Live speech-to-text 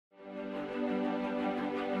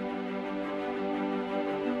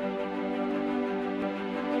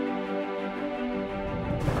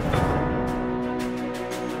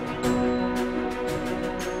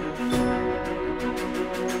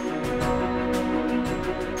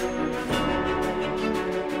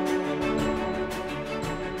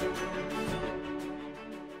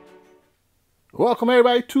Welcome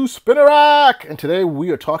everybody to Spinner Rack, and today we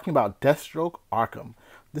are talking about Deathstroke Arkham.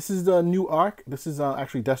 This is the new arc. This is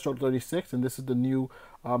actually Deathstroke 36, and this is the new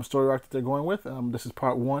story arc that they're going with. This is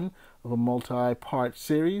part one of a multi-part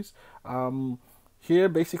series. Here,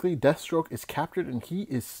 basically, Deathstroke is captured and he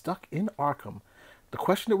is stuck in Arkham. The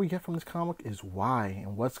question that we get from this comic is why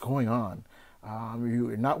and what's going on.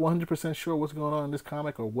 You're not 100% sure what's going on in this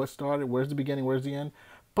comic or what started, where's the beginning, where's the end.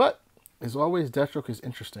 But, as always, Deathstroke is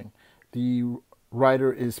interesting. The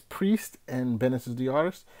writer is Priest and Bennett is the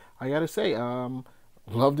artist. I gotta say,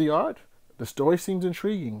 love the art. The story seems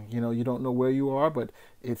intriguing. You know, you don't know where you are, but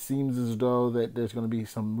it seems as though that there's going to be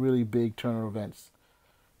some really big turn of events.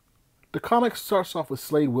 The comic starts off with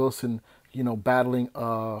Slade Wilson, you know, battling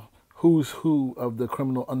who's who of the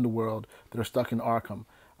criminal underworld that are stuck in Arkham.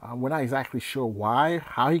 We're not exactly sure why,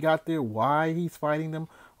 how he got there, why he's fighting them,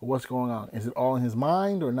 or what's going on. Is it all in his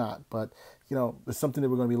mind or not? But, you know, it's something that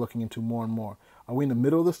we're going to be looking into more and more. Are we in the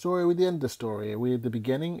middle of the story? Are we at the end of the story? Are we at the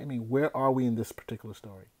beginning? I mean, where are we in this particular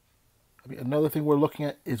story? I mean, another thing we're looking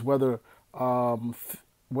at is whether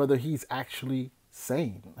he's actually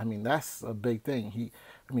sane. I mean, that's a big thing.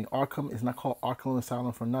 Arkham is not called Arkham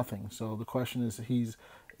Asylum for nothing. So the question is, he's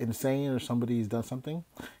insane or somebody's done something.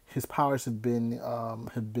 His powers have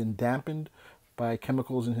been dampened by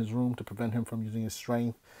chemicals in his room to prevent him from using his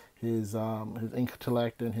strength, his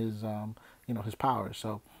intellect, and his powers.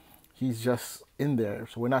 So he's just in there.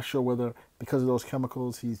 So we're not sure whether because of those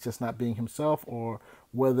chemicals he's just not being himself, or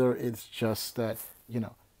whether it's just that, you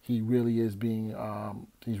know, he really is being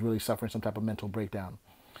he's really suffering some type of mental breakdown.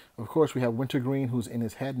 Of course, we have Wintergreen, who's in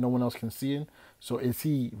his head. No one else can see him. So is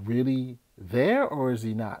he really there or is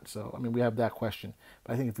he not? So, I mean, we have that question.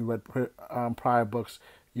 But I think if you read prior books,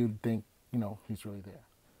 you'd think, you know, he's really there.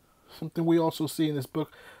 Something we also see in this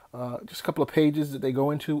book, just a couple of pages that they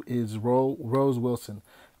go into, is Rose Wilson,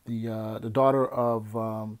 the daughter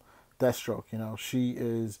of Deathstroke. You know, she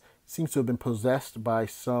seems to have been possessed by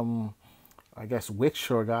some, I guess,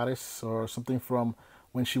 witch or goddess or something from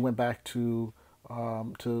when she went back to the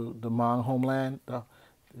Hmong homeland,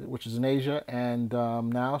 which is in Asia, and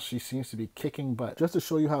now she seems to be kicking butt. Just to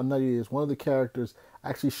show you how nutty it is, one of the characters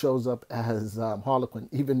actually shows up as Harlequin,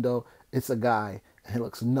 even though it's a guy and it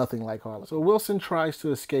looks nothing like Harlequin. So Wilson tries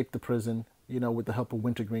to escape the prison, you know, with the help of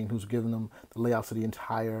Wintergreen, who's given him the layouts of the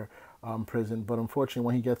entire prison. But unfortunately,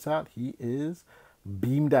 when he gets out, he is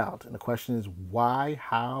beamed out. And the question is why,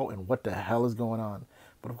 how, and what the hell is going on?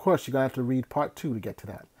 But of course, you're going to have to read part 2 to get to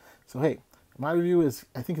that. So hey, my review is,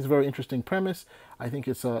 I think it's a very interesting premise. I think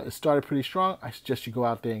it started pretty strong. I suggest you go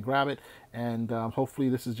out there and grab it. And hopefully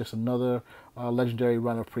this is just another legendary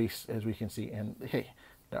run of Priests, as we can see. And hey,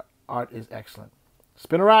 the art is excellent.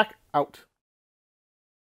 Spinner Rack, out.